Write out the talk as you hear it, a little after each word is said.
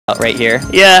right here.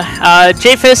 Yeah,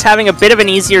 J-Fist having a bit of an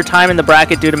easier time in the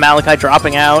bracket due to Malachi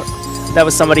dropping out. That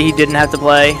was somebody he didn't have to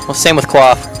play. Well, same with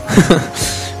Quaff.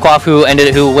 Quaff, who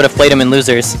would have played him in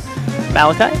losers.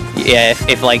 Malachi? Yeah,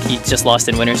 if like he just lost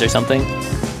in winners or something.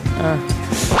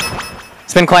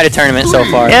 It's been quite a tournament so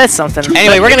far. Yeah, it's something.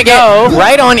 Anyway, we're gonna go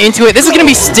right on into it. This is gonna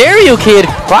be StereoKiDD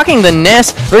rocking the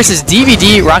Ness versus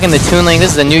DVD rocking the Toon Link.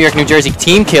 This is a New York, New Jersey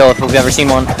team kill if we've ever seen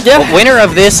one. Yeah. The winner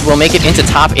of this will make it into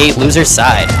top 8 loser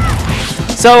side.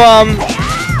 So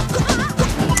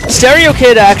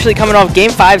StereoKiDD actually coming off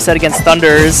Game 5 set against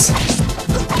Thunders.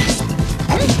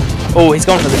 Oh, he's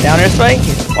going for the down air spike.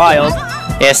 He's wild.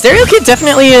 Yeah, StereoKiDD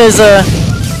definitely is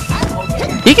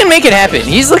he can make it happen.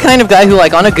 He's the kind of guy who,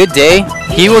 like, on a good day,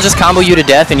 he will just combo you to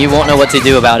death and you won't know what to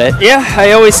do about it. Yeah,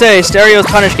 I always say Stereo's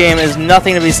punish game is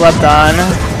nothing to be slept on.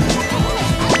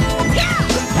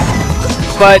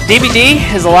 But DVD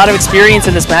has a lot of experience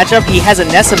in this matchup. He has a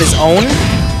Ness of his own.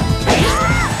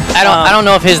 I don't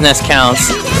know if his Ness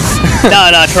counts.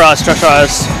 No, trust.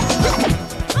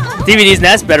 DVD's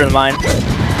Ness better than mine.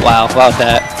 Wow with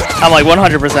that. I'm like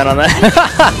 100% on that.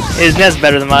 His Ness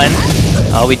better than mine.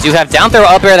 Oh, we do have down throw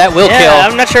up air that will kill. Yeah,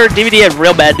 I'm not sure DVD had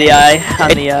real bad DI on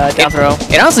the down throw.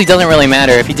 It honestly doesn't really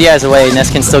matter. If he DIs away, Ness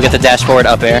can still get the dash forward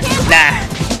up air. Nah.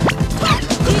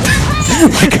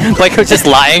 like we're just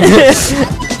lying.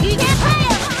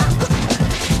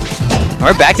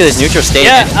 We're back to this neutral state.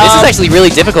 Yeah, this is actually really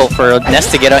difficult for Ness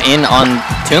to get in on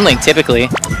Toon Link typically.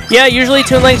 Yeah, usually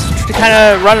Toon Link's kind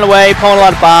of running away, pulling a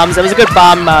lot of bombs. That was a good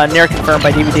bomb near confirmed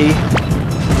by DVD.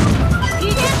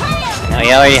 Now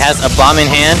Yeller has a bomb in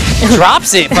hand,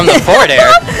 drops it from the forward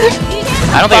air.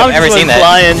 I don't think I've ever seen that.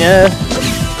 Flying, yeah.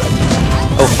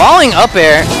 Oh, falling up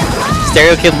air.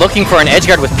 StereoKiDD looking for an edge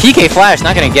guard with PK Flash,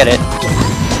 not gonna get it.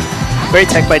 Great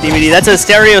tech by DVD. That's a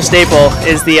Stereo staple,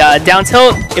 is the down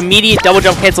tilt, immediate double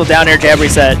jump cancel down air jab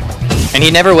reset. And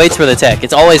he never waits for the tech.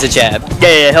 It's always a jab.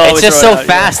 Yeah, he'll always It's just throw so it out,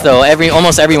 fast though.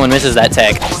 Almost everyone misses that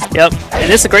tech. Yep. And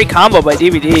this is a great combo by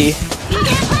DVD.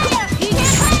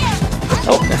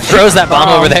 Oh, throws that bomb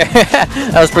over there.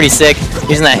 That was pretty sick.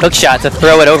 Using that hook shot to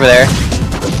throw it over there.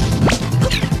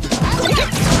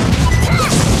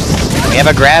 We have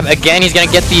a grab. Again, he's going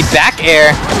to get the back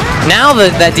air. Now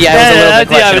that DI was a little bit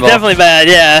questionable. Yeah, definitely bad,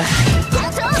 yeah.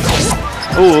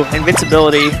 Ooh,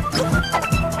 invincibility.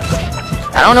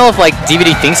 I don't know if like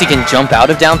DVD thinks he can jump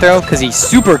out of down throw because he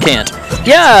super can't.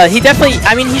 Yeah, he definitely,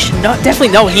 I mean, he should definitely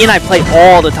know. He and I play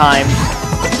all the time.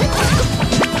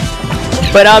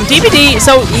 But DVD,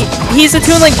 so he's a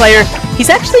Toon Link player. He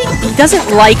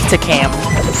doesn't like to camp.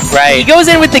 Right. He goes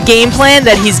in with the game plan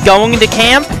that he's going to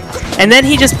camp, and then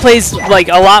he just plays like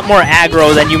a lot more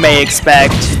aggro than you may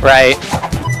expect. Right.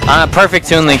 On a perfect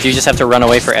Toon Link, you just have to run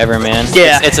away forever, man.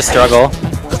 Yeah. It's a struggle.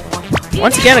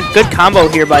 Once again, a good combo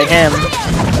here by him.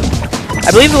 I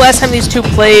believe the last time these two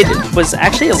played was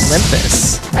actually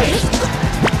Olympus.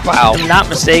 Wow. If I'm not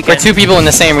mistaken. For two people in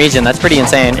the same region, that's pretty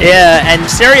insane. Yeah, and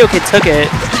StereoKiDD took it.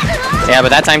 Yeah, but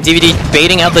that time DVD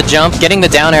baiting out the jump, getting the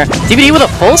down air. DVD with a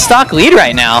full stock lead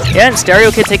right now. Yeah, and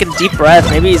StereoKiDD taking a deep breath.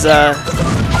 Maybe he's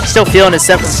still feeling his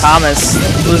set from Thomas,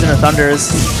 losing to Thunders.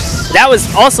 That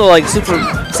was also like super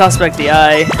suspect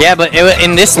DI. Yeah, but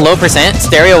in this low percent,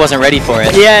 Stereo wasn't ready for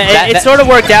it. Yeah, it sort of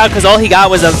worked out because all he got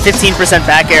was a 15%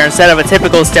 back air instead of a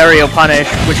typical Stereo punish,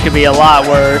 which could be a lot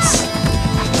worse.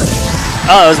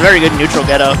 Oh, it was a very good neutral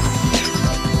get-up.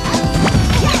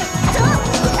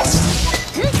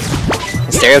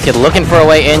 StereoKiDD looking for a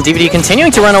way in. DVD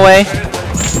continuing to run away.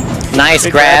 Nice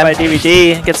grab by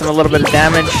DVD. Gets him a little bit of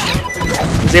damage.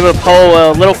 He's able to pull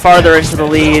a little farther into the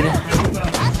lead.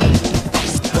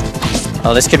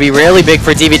 Oh, this could be really big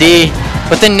for DVD.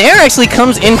 But the Nair actually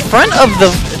comes in front of the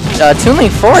Toon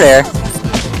Link forward air.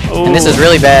 Ooh, and this is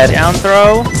really bad. Down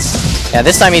throw. Yeah,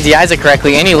 this time he DIs it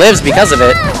correctly, and he lives because of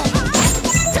it.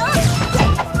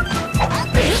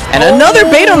 And another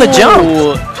bait on the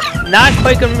jump. Not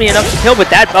quite going to be enough to kill, but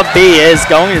that up B is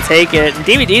going to take it. And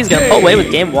DVD is going to pull away with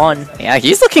game 1. Yeah,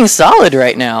 he's looking solid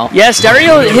right now. Yeah,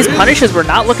 Stereo, his punishes were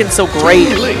not looking so great.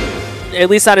 At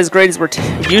least not as great as we're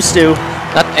used to.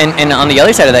 And on the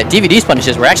other side of that, DVD's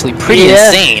punishes were actually pretty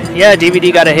insane. Yeah,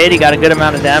 DVD got a hit. He got a good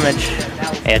amount of damage.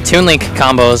 Yeah, Toon Link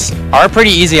combos are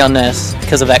pretty easy on this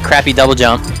because of that crappy double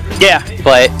jump. Yeah.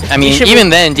 But, I mean, even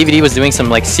then, DVD was doing some,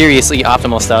 like, seriously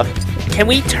optimal stuff. Can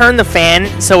we turn the fan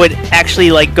so it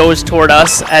actually, like, goes toward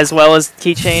us as well as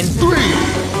Keychain? 3,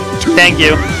 2, Thank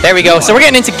you. There we go. So we're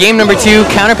getting into game number 2.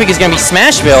 Counterpick is going to be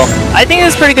Smashville. I think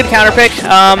it's a pretty good counterpick.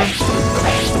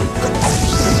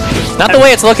 Not the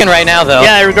way it's looking right now, though.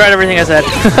 Yeah, I regret everything I said.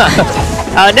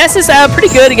 Ness is pretty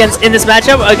good in this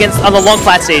matchup on the long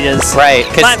flat stages. Right,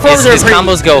 because his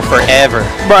combos go forever.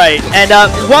 Right, and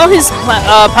while his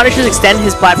punishes extend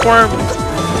his platforms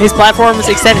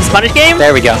extend his punish game.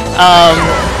 There we go.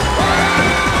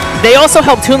 They also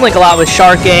help Toon Link a lot with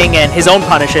sharking and his own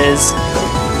punishes.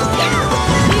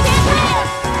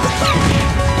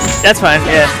 That's fine,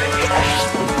 yeah.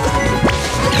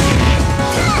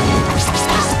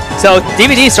 So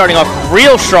DVD is starting off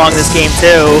real strong this game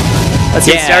too. Let's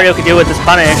see what Stereo can do with this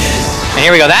punish. And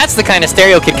here we go. That's the kind of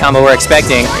Stereo Kid combo we're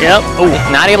expecting. Yep. Ooh,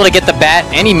 not able to get the bat,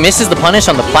 and he misses the punish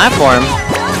on the platform.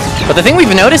 But the thing we've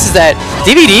noticed is that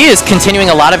DVD is continuing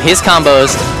a lot of his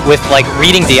combos with like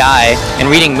reading DI and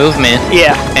reading movement.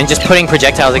 Yeah. And just putting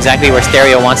projectiles exactly where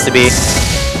Stereo wants to be.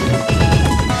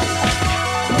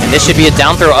 And this should be a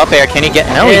down throw up air. Can he get?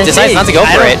 No, he decides not to go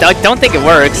for it. I don't think it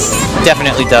works.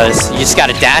 Definitely does. You just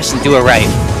gotta dash and do it right.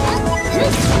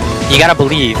 You gotta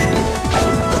believe.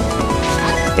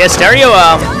 Yeah, Stereo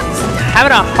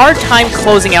having a hard time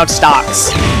closing out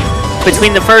stocks.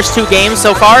 Between the first two games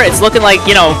so far, it's looking like,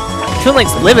 you know, Toon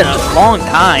Link's living a long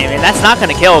time, and that's not going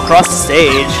to kill across the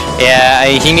stage. Yeah,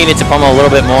 he needed to pummel a little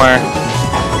bit more.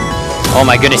 Oh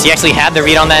my goodness, he actually had the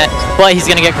read on that, but he's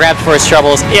going to get grabbed for his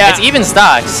troubles. Yeah. It's even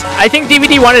stocks. I think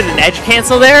DVD wanted an edge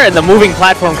cancel there, and the moving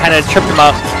platform kind of tripped him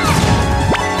up.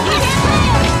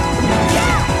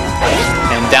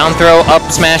 And down throw, up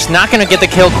smash, not going to get the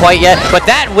kill quite yet, but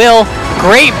that will.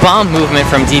 Great bomb movement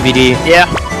from DVD. Yeah.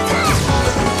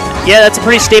 Yeah, that's a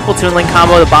pretty staple Toon Link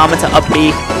combo, the bomb into up B.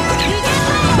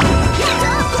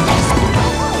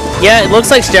 Yeah, it looks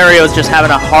like Stereo's just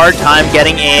having a hard time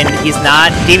getting in.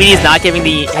 DVD's not giving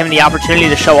him the opportunity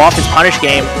to show off his punish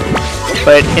game.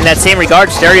 But in that same regard,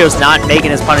 Stereo's not making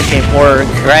his punish game work.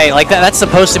 Right, like that's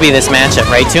supposed to be this matchup,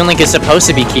 right? Toon Link is supposed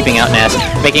to be keeping out Ness,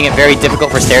 making it very difficult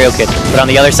for Stereo Kid. But on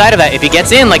the other side of that, if he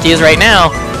gets in like he is right now,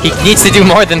 he needs to do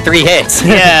more than 3 hits.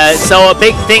 Yeah, so a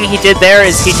big thing he did there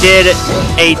is he did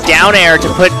a down air to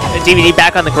put DVD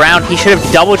back on the ground. He should have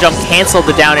double jump canceled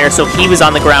the down air so he was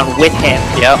on the ground with him.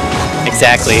 Yep,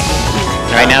 exactly.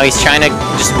 And right now he's trying to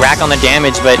just rack on the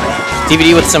damage, but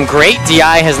DVD with some great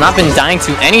DI has not been dying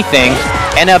to anything.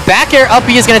 And a back air up,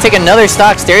 he is going to take another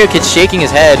stock. Stereo Kid's shaking his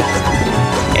head.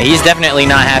 Yeah, he's definitely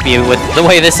not happy with the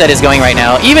way this set is going right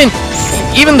now. Even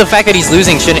the fact that he's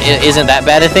losing isn't that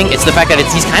bad a thing. It's the fact that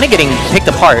he's kind of getting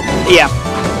picked apart. Yeah.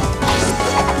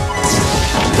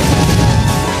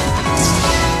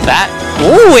 That,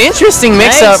 ooh, interesting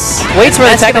mix-up. Waits for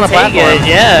the attack on the platform.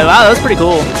 Yeah, wow, that was pretty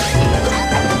cool.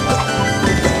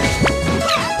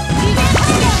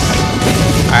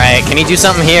 All right, can he do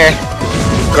something here?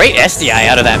 Great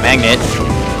SDI out of that magnet.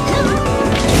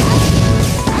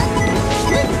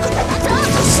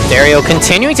 Stereo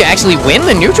continuing to actually win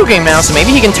the neutral game now, so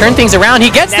maybe he can turn things around. He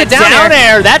gets the down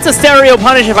air. That's a Stereo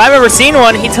punish if I've ever seen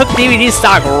one. He took DVD's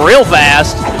stock real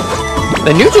fast.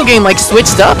 The neutral game like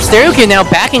switched up. Stereo Kid now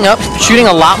backing up, shooting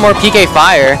a lot more PK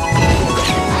fire.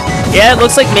 Yeah, it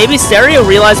looks like maybe Stereo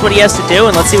realized what he has to do,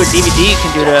 and let's see what DVD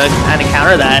can do to kind of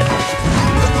counter that.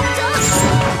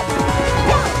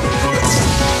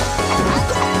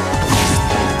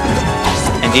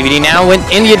 DVD now went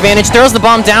in the advantage, throws the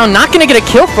bomb down, not going to get a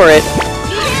kill for it.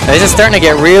 This is starting to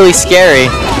get really scary.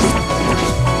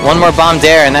 One more bomb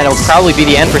dare, and that'll probably be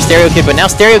the end for Stereo Kid, but now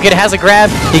Stereo Kid has a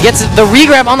grab. He gets the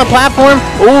re-grab on the platform.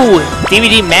 Ooh,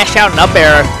 DVD mashed out an up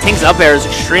air. Thing's up air is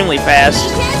extremely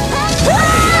fast.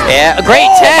 Yeah, a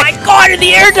great tech. Oh my god, in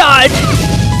the air dodge!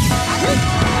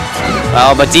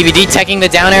 Oh, but DVD teching the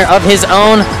down air of his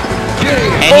own.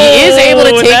 And he is able to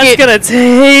take it. That's gonna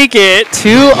take it.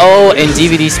 2-0 in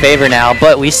DVD's favor now,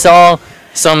 but we saw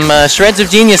some shreds of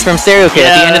genius from Stereo Kid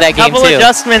at the end of that game too. A couple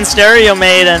adjustments Stereo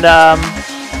made, and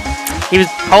he was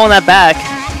pulling that back.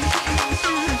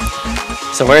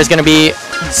 So where's gonna be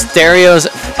Stereo's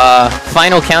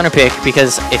final counter pick?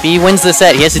 Because if he wins the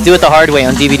set, he has to do it the hard way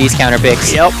on DVD's counter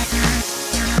picks. Yep.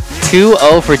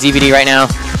 2-0 for DVD right now.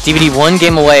 DVD 1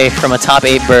 game away from a top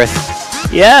 8 berth.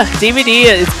 Yeah, DVD,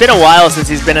 it's been a while since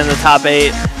he's been in the top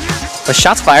 8. Was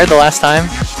shots fired the last time?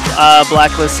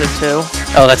 Blacklisted 2.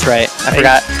 Oh, that's right. I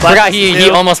forgot he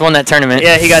almost won that tournament.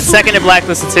 Yeah, he got second in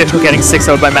Blacklisted 2, getting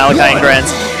 6-0'd by Malachi and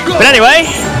Grants. But anyway,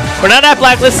 we're not at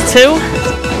Blacklisted 2.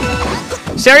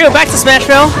 Stereo back to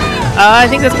Smashville. I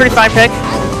think that's a pretty fine pick.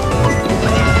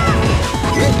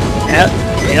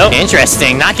 Yep.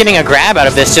 Interesting. Not getting a grab out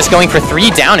of this, just going for 3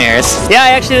 down airs. Yeah,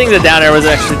 I actually think the down air was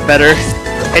actually better.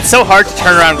 It's so hard to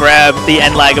turn around grab the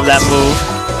end lag of that move.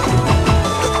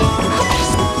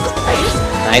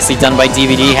 Nicely done by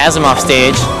DVD. Has him off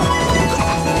stage.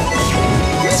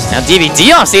 Now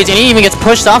DVD off stage, and he even gets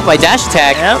pushed off by dash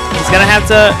attack. Yep, he's gonna have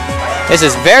to This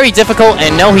is very difficult,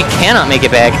 and no, he cannot make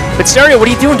it back. But Stereo,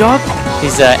 what are you doing, dog?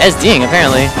 He's SDing,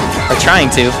 apparently. Or trying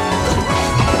to.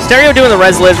 Stereo doing the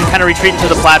res live and kind of retreating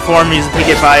to the platform, using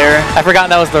Picket Fire. I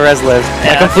forgot that was the res live.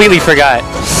 Yeah. I completely forgot.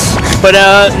 But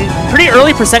pretty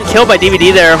early percent kill by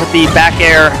DVD there with the back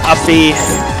air up B.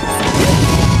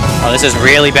 Oh, this is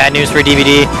really bad news for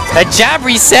DVD. A jab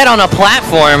reset on a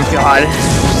platform. God.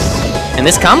 And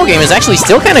this combo game is actually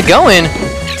still kind of going.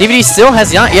 DVD still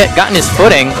has not yet gotten his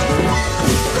footing.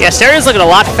 Yeah, Stereo's looking a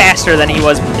lot faster than he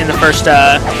was in the first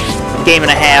game and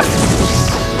a half.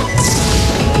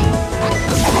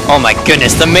 Oh my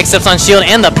goodness, the mix-ups on shield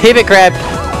and the pivot grab.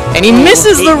 And he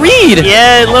misses the read.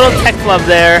 Yeah, little tech flub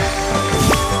there.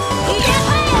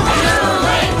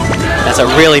 That's a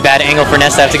really bad angle for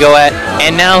Ness to have to go at.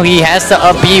 And now he has to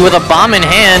up B with a bomb in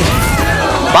hand.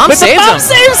 Bomb saves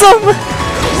him.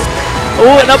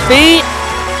 Oh, and up B.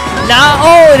 Nah,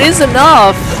 oh, it is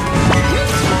enough.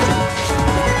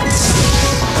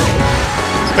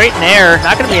 Great nair.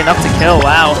 Not going to be enough to kill.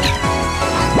 Wow.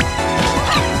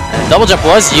 Double jump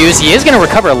was used. He is going to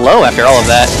recover low after all of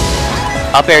that.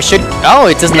 Up air should... Oh,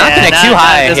 it does not connect too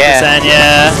high.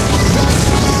 Yeah.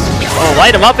 Oh,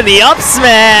 light him up in the up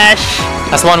smash.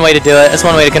 That's one way to do it. That's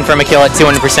one way to confirm a kill at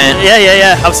 200%.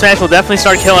 Yeah. Up smash will definitely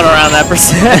start killing around that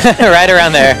percent. Right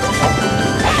around there.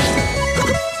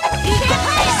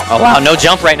 Oh, wow. No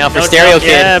jump right now for StereoKiDD.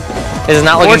 Yeah. This is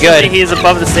not looking good. He is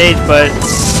above the stage, but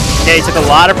yeah, he took a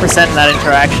lot of percent in that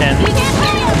interaction.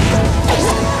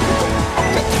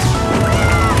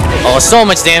 Oh, so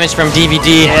much damage from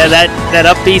DVD. Yeah, that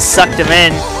up B sucked him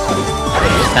in.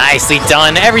 Nicely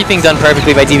done. Everything done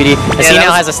perfectly by DVD. As he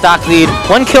now has a stock lead.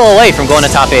 1 kill away from going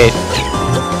to top 8.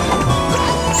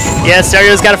 Yeah,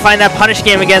 Stereo's got to find that punish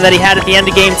game again that he had at the end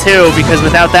of game 2, because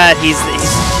without that, he's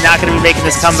not going to be making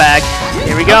this comeback.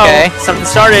 Here we go. Okay. Something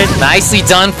started. Nicely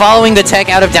done. Following the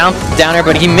tech out of downer,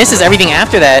 but he misses everything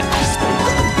after that.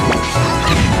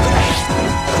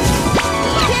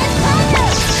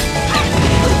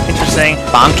 Interesting.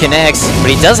 Bomb connects,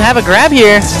 but he does have a grab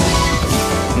here.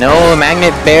 No,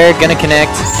 Magnet Bear gonna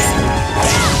connect.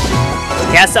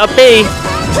 He has to up B.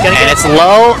 And it's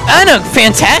low. And a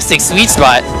fantastic sweet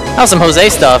spot. That was some Jose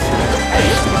stuff.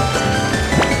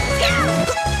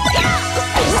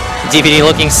 DVD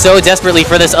looking so desperately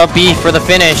for this up B for the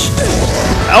finish.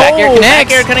 Back air connects.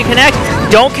 Back air gonna connect.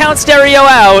 Don't count Stereo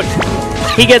out.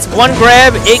 He gets one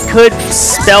grab. It could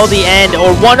spell the end.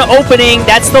 Or one opening.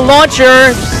 That's the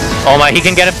launcher. Oh my, he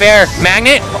can get a fair.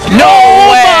 Magnet? No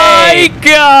way! My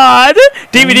God!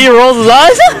 DVD rolls his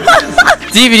eyes.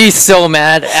 DVD's so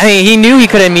mad. I mean, he knew he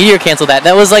could have meteor canceled that.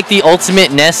 That was like the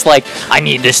ultimate Ness, like, I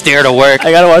need this stare to work.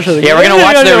 I gotta watch it again. Yeah, we're gonna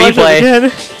watch the replay.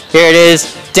 Here it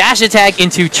is. Dash attack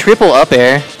into triple up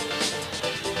air.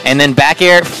 And then back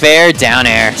air, fair, down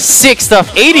air. 6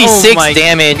 stuff, 86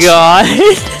 damage. God.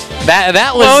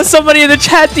 That was... Oh, somebody in the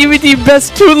chat, DVD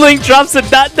best Toon Link drops a ...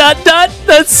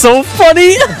 That's so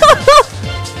funny.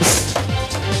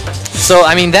 So,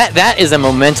 I mean, that is a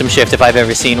momentum shift if I've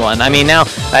ever seen one. I mean, now,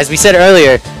 as we said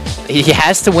earlier, he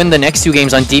has to win the next 2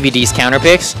 games on DVD's counter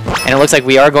picks, and it looks like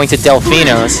we are going to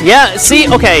Delfino's. Yeah, see,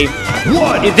 okay.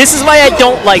 This is why I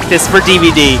don't like this for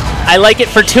DVD. I like it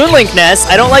for Toon Link Ness.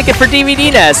 I don't like it for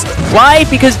DVD Ness. Why?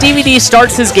 Because DVD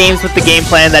starts his games with the game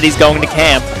plan that he's going to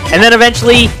camp, and then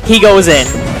eventually he goes in.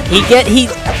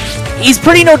 He's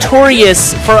pretty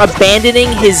notorious for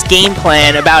abandoning his game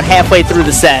plan about halfway through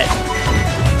the set.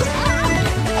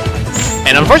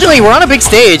 And unfortunately, we're on a big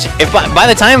stage. If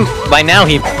by now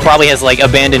he probably has like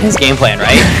abandoned his game plan,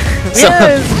 right? So,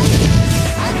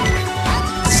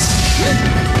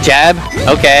 jab,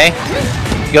 okay.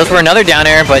 Goes for another down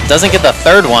air, but doesn't get the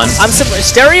 3rd one. I'm surprised.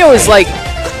 Stereo is like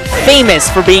famous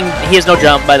for being. He has no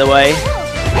jump, by the way.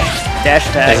 Dash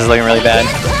attack. This is looking really bad.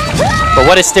 But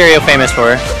what is Stereo famous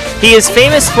for? He is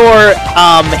famous for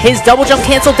his double jump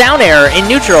cancel down air in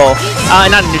neutral.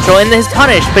 Not in neutral, in his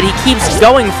punish, but he keeps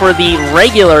going for the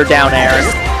regular down air.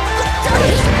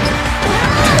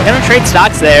 Gonna trade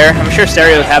stocks there. I'm sure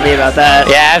Stereo is happy about that.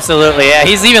 Yeah, absolutely. Yeah,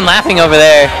 he's even laughing over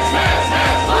there.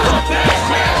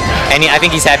 And I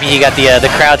think he's happy he got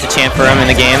the crowd to chant for him in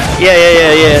the game.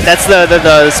 Yeah. That's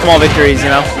the small victories,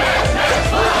 you know.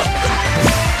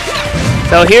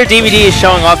 So here DVD is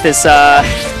showing off this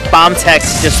bomb tech,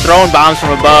 just throwing bombs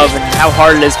from above, and how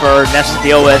hard it is for Ness to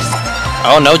deal with.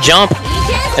 Oh, no jump.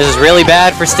 This is really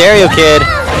bad for StereoKiDD.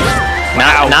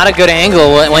 Not a good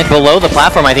angle. It went below the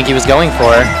platform I think he was going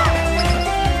for.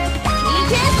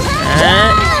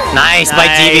 Nice by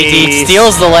DVD.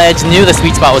 Steals the ledge. Knew the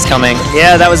sweet spot was coming.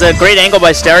 Yeah, that was a great angle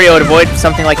by Stereo to avoid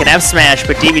something like an F smash,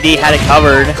 but DVD had it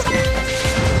covered.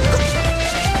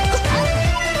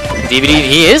 DVD,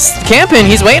 he is camping.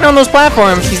 He's waiting on those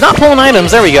platforms. He's not pulling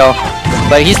items. There we go.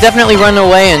 But he's definitely running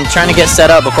away and trying to get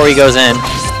set up before he goes in.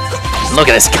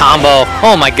 Look at this combo.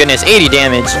 Oh my goodness, 80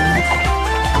 damage.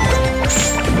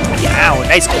 Wow,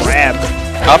 nice grab.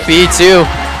 Up E2.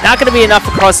 Not going to be enough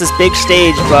across this big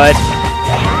stage, but...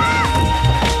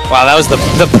 Wow, that was the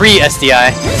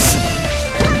pre-SDI.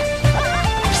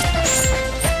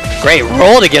 Great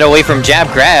roll to get away from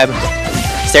jab grab.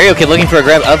 StereoKiDD looking for a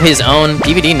grab of his own.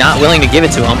 DVD not willing to give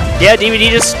it to him. Yeah, DVD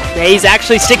he's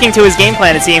actually sticking to his game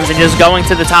plan, it seems, and just going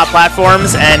to the top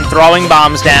platforms and throwing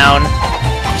bombs down.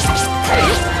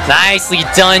 Nicely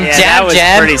done. Yeah,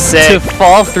 jab to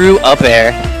fall through up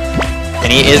air.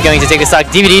 And he is going to take the stock.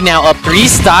 DVD now up 3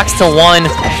 stocks to 1.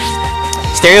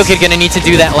 StereoKiDD going to need to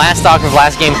do that last stock of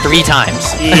last game 3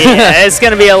 times. Yeah, it's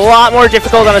going to be a lot more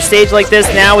difficult on a stage like this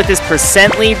now with this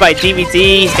percent lead by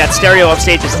DVD. He's got Stereo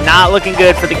upstage. It's not looking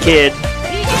good for the kid.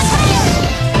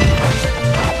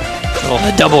 Oh,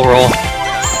 the double roll.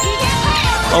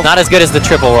 Oh. Not as good as the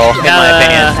triple roll, in my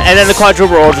opinion. And then the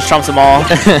quadruple roll just trumps them all.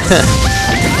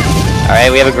 All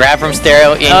right, we have a grab from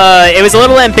Stereo. It was a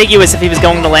little ambiguous if he was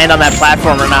going to land on that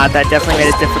platform or not. That definitely made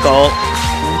it difficult.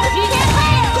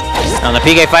 On the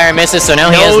PK Fire misses, so now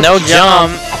he has no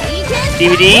jump.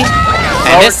 DVD.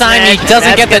 And this time he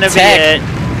doesn't get the tech.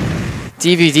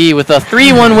 DVD with a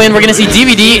 3-1 win. We're going to see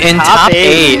DVD in top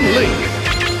 8.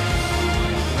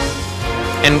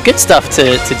 And good stuff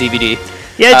to DVD.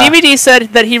 Yeah, DVD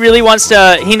said that he really wants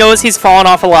to, he knows he's fallen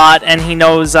off a lot, and he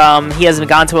knows he hasn't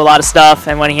gone to a lot of stuff,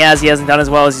 and when he hasn't done as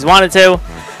well as he's wanted to.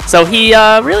 So he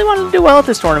really wanted to do well at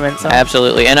this tournament. So.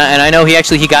 Absolutely. And I know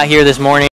he got here this morning.